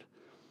Hurt.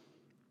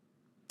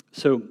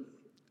 So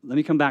let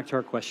me come back to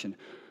our question.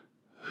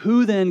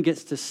 Who then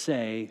gets to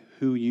say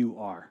who you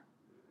are?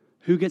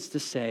 Who gets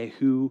to say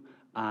who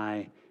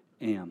I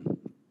am?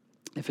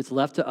 If it's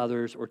left to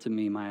others or to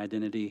me, my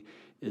identity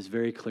is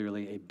very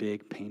clearly a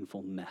big,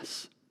 painful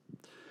mess.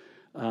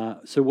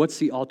 So what's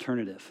the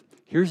alternative?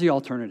 Here's the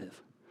alternative.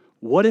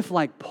 What if,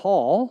 like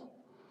Paul,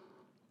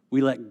 we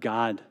let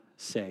God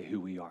say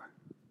who we are?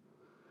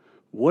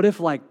 What if,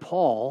 like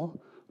Paul,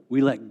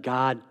 we let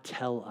God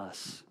tell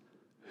us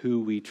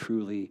who we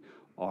truly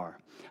are.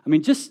 I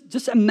mean,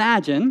 just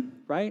imagine,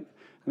 right?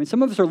 I mean,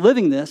 some of us are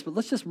living this, but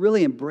let's just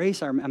really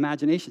embrace our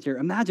imaginations here.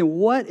 Imagine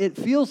what it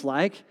feels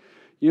like,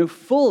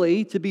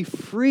 fully to be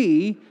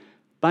free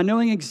by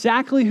knowing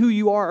exactly who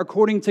you are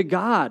according to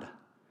God.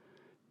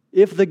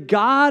 If the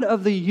God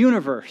of the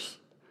universe,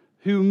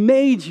 who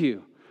made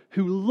you,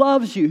 who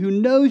loves you, who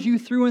knows you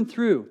through and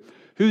through,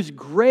 whose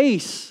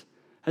grace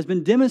has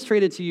been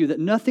demonstrated to you that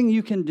nothing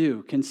you can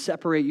do can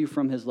separate you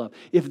from his love.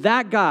 If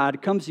that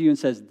God comes to you and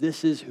says,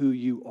 this is who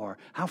you are,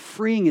 how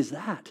freeing is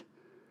that?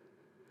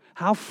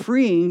 How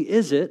freeing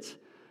is it?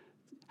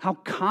 How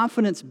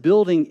confidence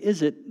building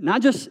is it?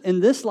 Not just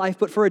in this life,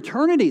 but for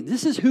eternity.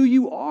 This is who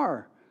you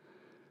are.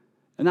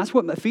 And that's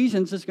what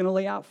Ephesians is going to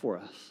lay out for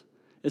us.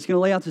 It's going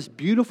to lay out this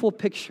beautiful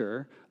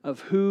picture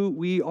of who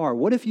we are.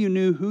 What if you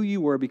knew who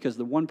you were because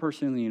the one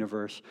person in the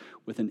universe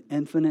with an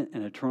infinite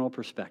and eternal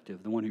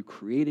perspective, the one who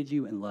created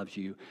you and loves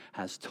you,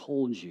 has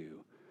told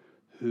you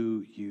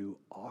who you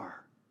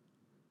are?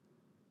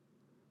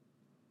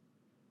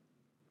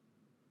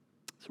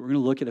 So we're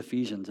going to look at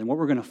Ephesians, and what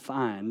we're going to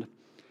find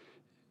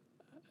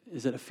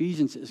is that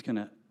Ephesians is going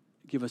to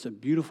give us a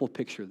beautiful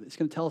picture. It's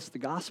going to tell us the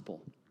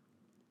gospel,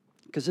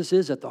 because this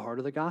is at the heart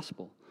of the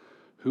gospel.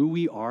 Who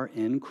we are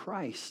in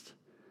Christ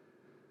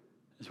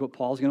is what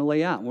Paul's going to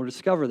lay out. And we'll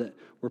discover that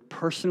we're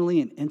personally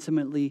and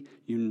intimately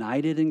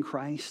united in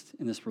Christ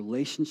in this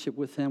relationship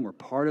with him. We're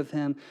part of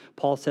him.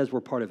 Paul says we're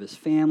part of his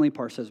family.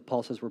 Paul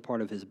says we're part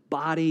of his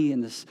body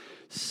in this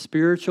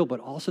spiritual, but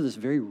also this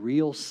very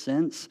real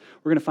sense.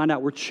 We're going to find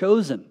out we're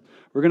chosen.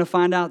 We're going to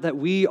find out that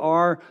we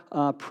are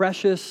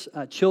precious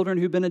children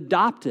who've been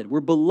adopted. We're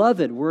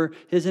beloved. We're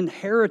his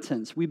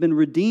inheritance. We've been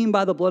redeemed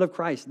by the blood of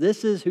Christ.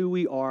 This is who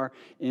we are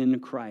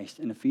in Christ.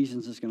 And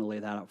Ephesians is going to lay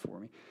that out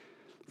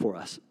for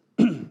us.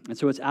 And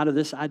so it's out of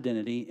this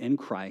identity in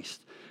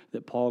Christ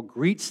that Paul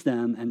greets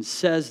them and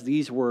says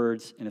these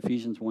words in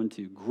Ephesians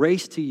 1:2.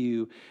 Grace to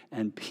you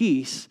and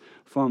peace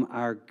from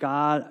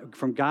God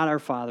our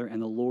Father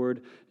and the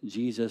Lord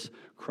Jesus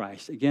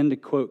Christ. Again, to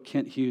quote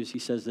Kent Hughes, he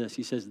says this.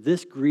 He says,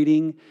 this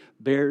greeting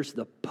bears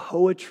the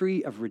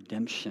poetry of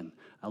redemption.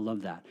 I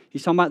love that.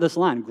 He's talking about this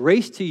line,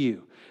 grace to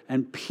you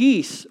and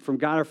peace from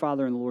God our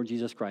Father and the Lord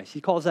Jesus Christ.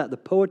 He calls that the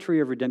poetry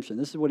of redemption.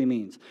 This is what he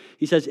means.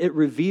 He says it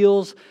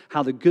reveals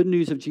how the good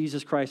news of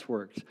Jesus Christ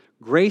works.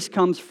 Grace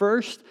comes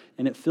first,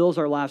 and it fills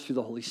our lives through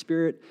the Holy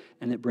Spirit,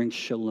 and it brings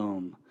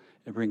shalom.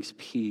 It brings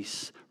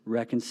peace,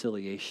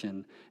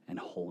 reconciliation, and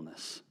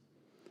wholeness.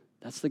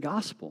 That's the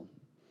gospel.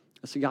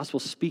 That's the gospel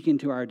speaking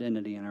to our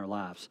identity in our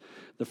lives.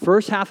 The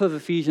first half of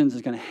Ephesians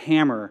is going to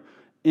hammer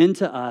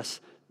into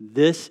us,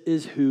 this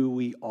is who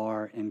we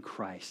are in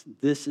Christ.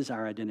 This is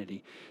our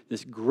identity.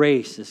 This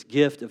grace, this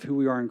gift of who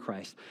we are in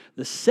Christ.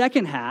 The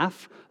second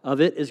half of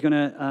it is going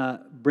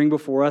to bring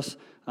before us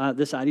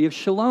this idea of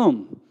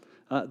shalom.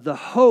 The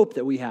hope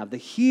that we have, the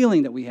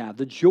healing that we have,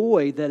 the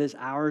joy that is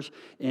ours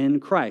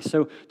in Christ.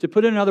 So to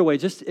put it another way,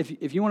 just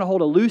if you want to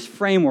hold a loose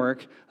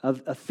framework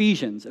of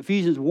Ephesians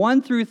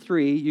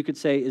 1-3, you could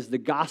say is the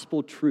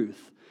gospel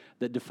truth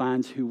that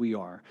defines who we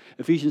are.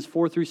 Ephesians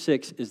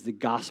 4-6 is the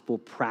gospel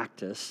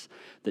practice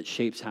that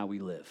shapes how we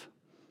live.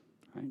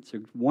 All right, so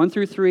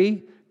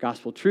 1-3,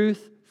 gospel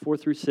truth,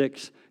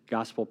 4-6,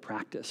 gospel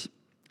practice.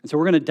 And so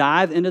we're going to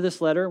dive into this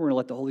letter. We're going to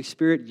let the Holy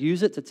Spirit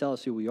use it to tell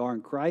us who we are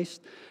in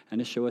Christ and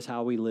to show us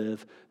how we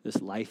live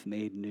this life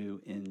made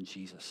new in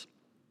Jesus.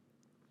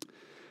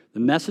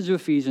 The message of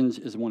Ephesians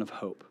is one of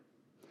hope.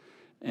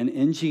 And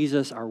in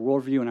Jesus, our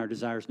worldview and our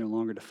desires no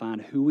longer define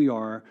who we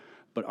are,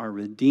 but are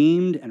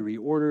redeemed and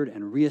reordered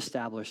and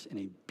reestablished in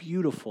a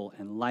beautiful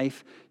and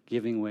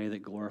life-giving way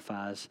that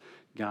glorifies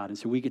God. And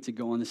so we get to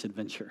go on this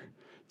adventure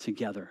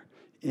together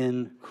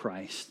in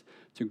Christ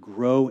to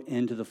grow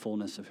into the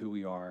fullness of who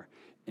we are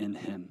in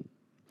him.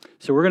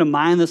 So we're going to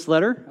mine this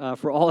letter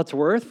for all it's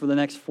worth for the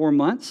next 4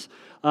 months.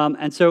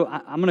 And so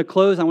I'm going to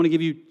close. I want to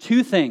give you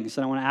 2 things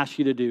that I want to ask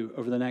you to do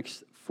over the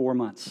next 4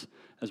 months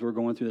as we're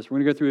going through this. We're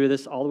going to go through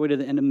this all the way to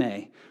the end of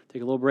May.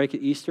 Take a little break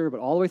at Easter, but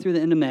all the way through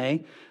the end of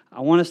May, I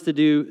want us to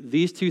do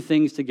these 2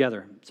 things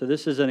together. So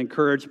this is an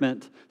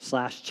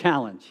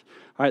encouragement/challenge.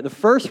 All right, the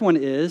first one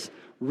is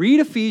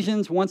read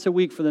Ephesians once a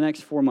week for the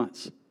next 4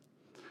 months.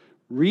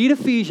 Read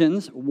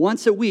Ephesians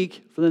once a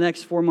week for the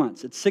next 4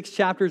 months. It's 6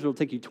 chapters. It'll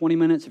take you 20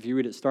 minutes if you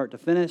read it start to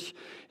finish.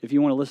 If you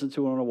want to listen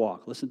to it on a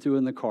walk, listen to it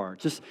in the car.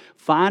 Just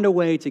find a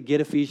way to get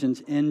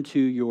Ephesians into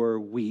your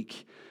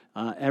week,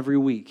 every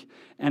week.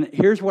 And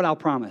here's what I'll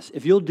promise.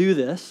 If you'll do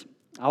this,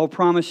 I will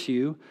promise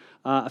you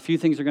a few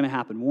things are going to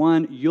happen.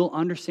 One, you'll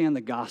understand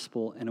the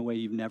gospel in a way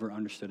you've never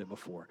understood it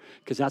before,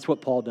 because that's what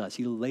Paul does.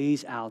 He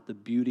lays out the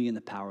beauty and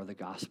the power of the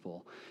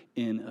gospel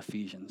in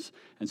Ephesians.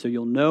 And so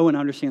you'll know and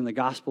understand the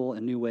gospel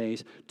in new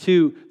ways.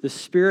 2, the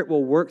Spirit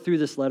will work through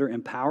this letter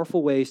in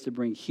powerful ways to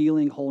bring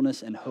healing,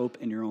 wholeness, and hope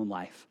in your own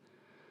life.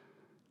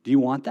 Do you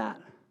want that?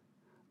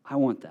 I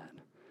want that.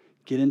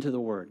 Get into the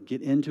Word.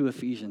 Get into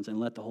Ephesians and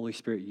let the Holy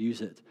Spirit use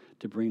it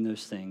to bring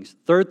those things.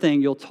 Third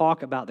thing, you'll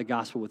talk about the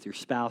gospel with your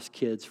spouse,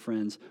 kids,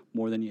 friends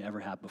more than you ever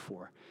have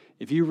before.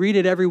 If you read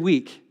it every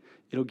week,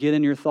 it'll get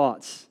in your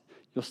thoughts.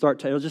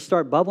 It'll just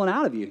start bubbling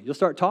out of you. You'll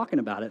start talking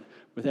about it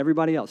with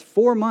everybody else.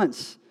 4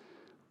 months,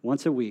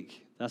 once a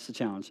week. That's the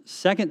challenge.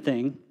 Second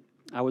thing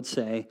I would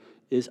say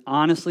is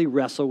honestly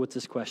wrestle with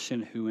this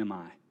question, who am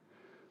I?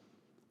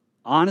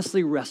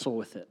 Honestly wrestle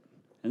with it.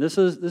 And this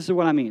is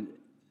what I mean.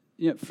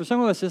 For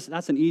some of us,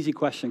 that's an easy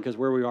question because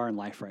where we are in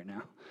life right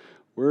now.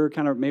 We're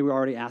kind of maybe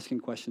already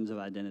asking questions of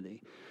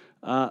identity.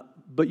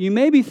 But you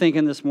may be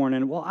thinking this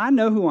morning, well, I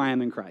know who I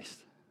am in Christ.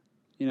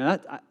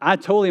 I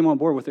totally am on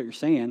board with what you're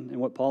saying and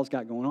what Paul's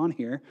got going on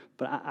here,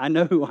 but I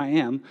know who I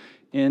am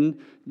in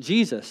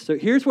Jesus. So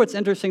here's what's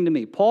interesting to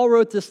me. Paul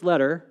wrote this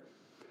letter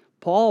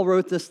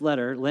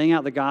laying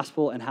out the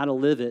gospel and how to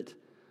live it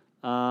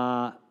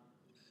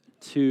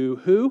to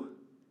who?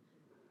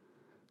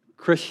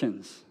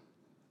 Christians,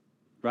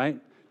 right?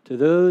 To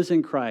those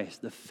in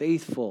Christ, the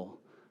faithful,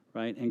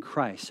 right, in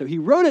Christ. So he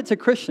wrote it to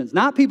Christians,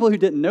 not people who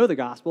didn't know the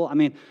gospel. I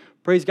mean,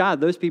 praise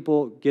God, those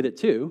people get it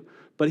too.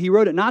 But he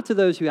wrote it not to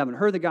those who haven't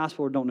heard the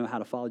gospel or don't know how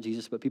to follow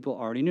Jesus, but people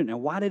already knew. Now,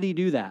 why did he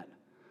do that?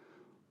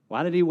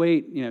 Why did he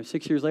wait,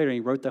 6 years later and he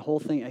wrote the whole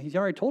thing? He's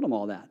already told them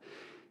all that.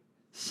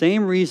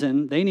 Same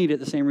reason, they need it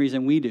the same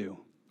reason we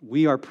do.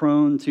 We are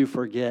prone to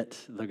forget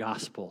the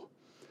gospel.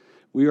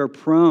 We are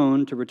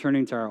prone to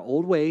returning to our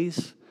old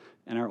ways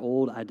and our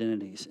old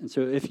identities. And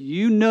so if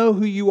you know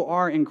who you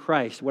are in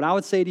Christ, what I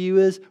would say to you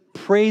is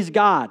praise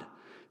God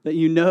that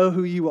you know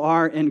who you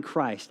are in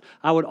Christ.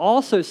 I would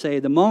also say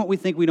the moment we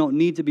think we don't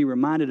need to be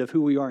reminded of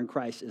who we are in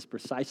Christ is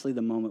precisely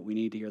the moment we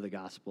need to hear the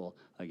gospel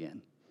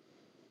again.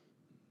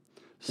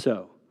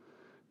 So,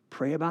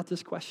 pray about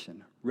this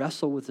question.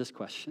 Wrestle with this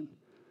question.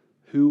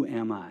 Who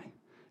am I?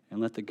 And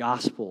let the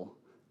gospel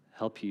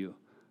help you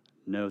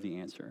know the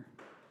answer.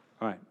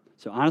 All right,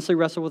 so honestly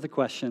wrestle with the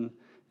question,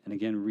 and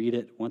again, read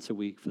it once a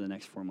week for the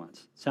next 4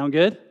 months. Sound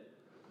good?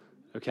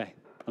 Okay,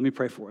 let me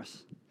pray for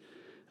us.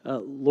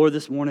 Lord,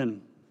 this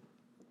morning,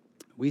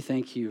 we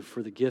thank you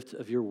for the gift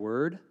of your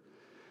word.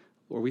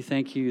 Lord, we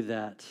thank you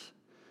that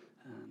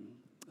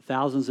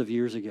thousands of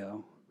years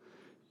ago,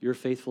 your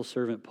faithful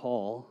servant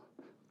Paul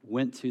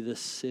went to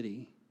this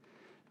city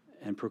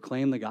and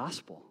proclaimed the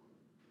gospel,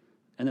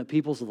 and that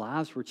people's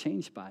lives were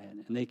changed by it,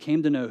 and they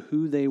came to know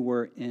who they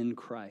were in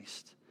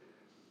Christ.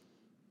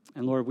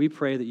 And Lord, we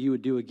pray that you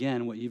would do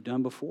again what you've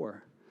done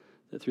before,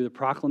 that through the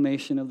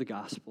proclamation of the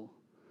gospel,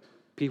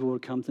 people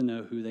would come to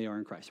know who they are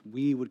in Christ.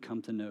 We would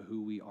come to know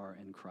who we are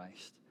in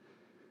Christ.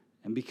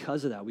 And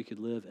because of that, we could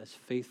live as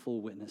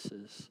faithful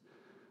witnesses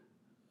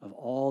of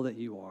all that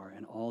you are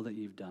and all that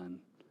you've done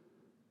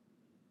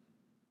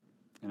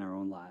in our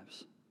own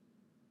lives.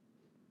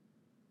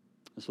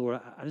 And so,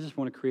 Lord, I just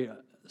want to create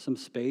some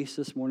space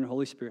this morning.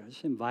 Holy Spirit, I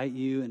just invite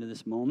you into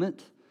this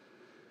moment.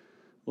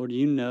 Lord,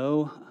 you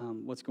know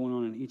what's going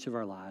on in each of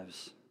our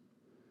lives.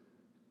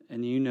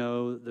 And you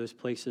know those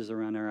places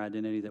around our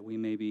identity that we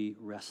may be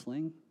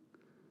wrestling,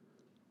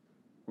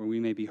 where we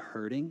may be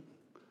hurting.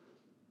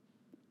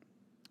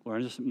 Lord,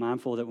 I'm just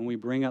mindful that when we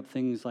bring up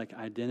things like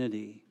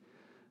identity,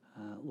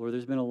 Lord,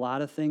 there's been a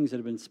lot of things that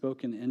have been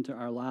spoken into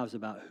our lives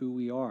about who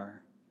we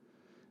are.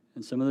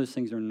 And some of those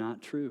things are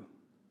not true.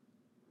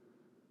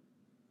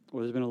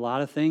 Or there's been a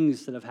lot of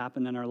things that have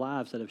happened in our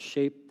lives that have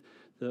shaped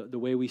the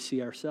way we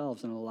see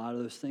ourselves, and a lot of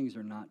those things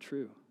are not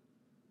true.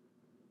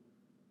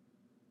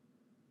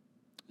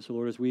 So,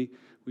 Lord, as we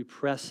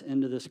press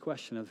into this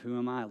question of who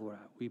am I, Lord,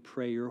 we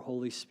pray your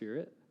Holy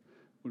Spirit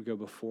would go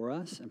before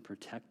us and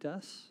protect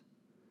us.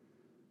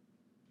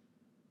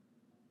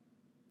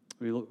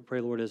 We pray,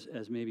 Lord,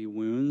 as maybe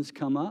wounds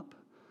come up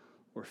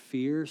or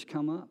fears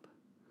come up,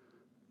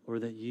 or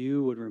that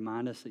you would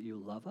remind us that you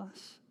love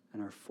us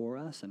and are for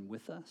us and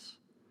with us.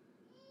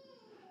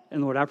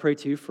 And Lord, I pray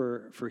too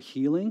for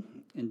healing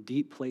in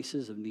deep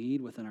places of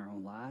need within our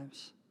own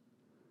lives.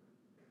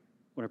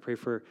 Lord, I pray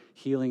for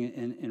healing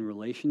in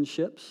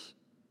relationships.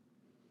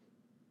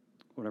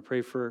 Lord, I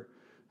pray for,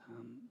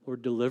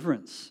 Lord,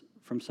 deliverance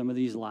from some of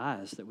these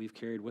lies that we've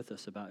carried with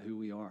us about who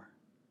we are.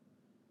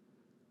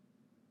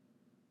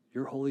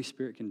 Your Holy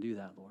Spirit can do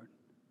that, Lord.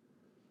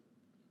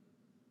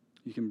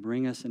 You can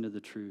bring us into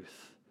the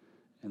truth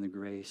and the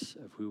grace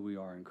of who we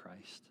are in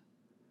Christ.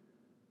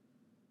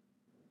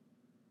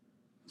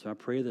 So I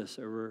pray this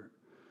over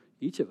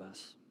each of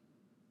us.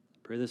 I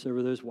pray this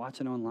over those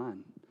watching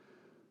online.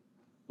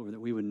 Lord, that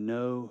we would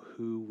know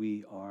who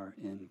we are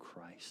in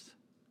Christ.